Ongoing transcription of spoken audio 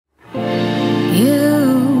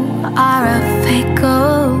are a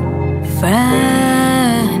fickle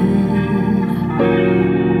friend.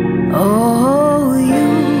 Oh,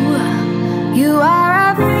 you are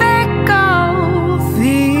a fickle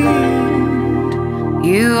fiend.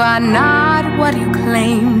 You are not what you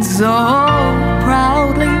claim so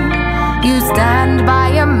proudly. You stand by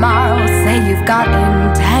your morals, say you've got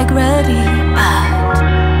integrity, but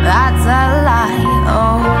that's a lie.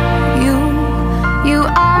 Oh, you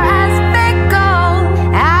are as fickle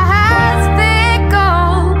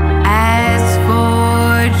as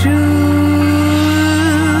fortune.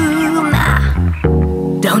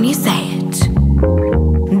 Don't you say it?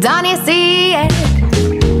 Don't you see it?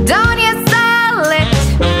 Don't you sell it?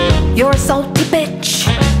 You're a salty bitch.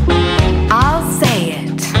 I'll say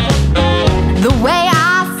it the way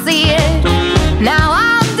I see it. Now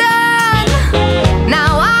I'm done.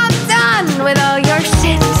 Now I'm done with all your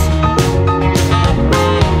shit.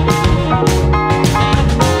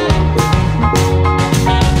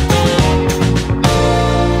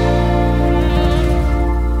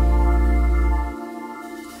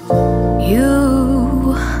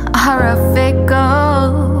 You are a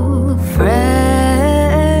fickle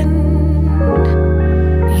friend.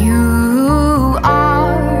 You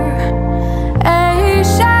are a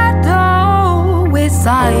shadow with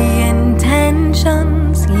high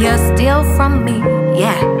intentions. You steal from me,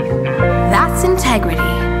 yeah, that's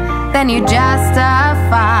integrity. Then you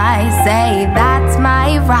justify, say that's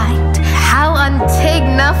my right. How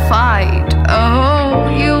undignified. Oh,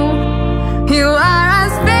 you are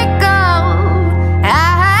as fickle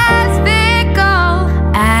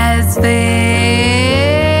as fame.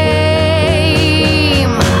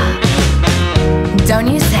 Don't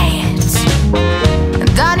you say it?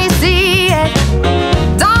 Don't you see it?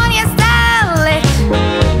 Don't you sell it?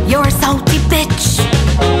 You're a salty bitch.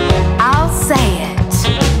 I'll say it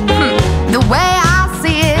the way I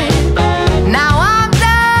see it. Now I'm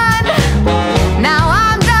done. Now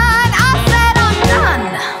I'm done. I said I'm done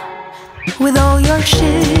with all your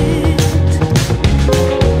shit.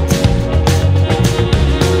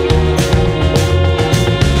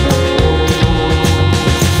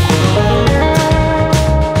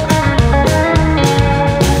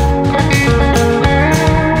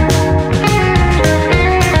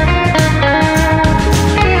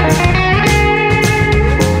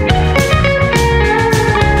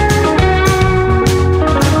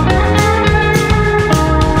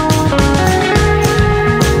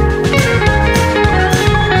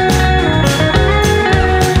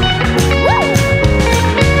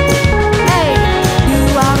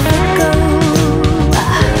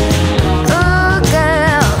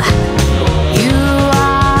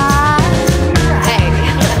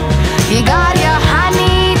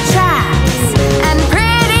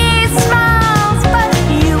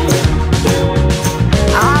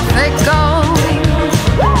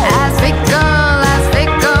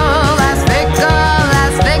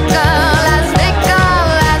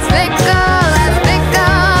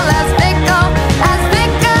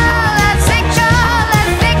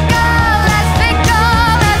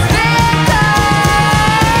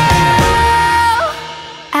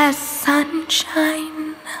 Sunshine.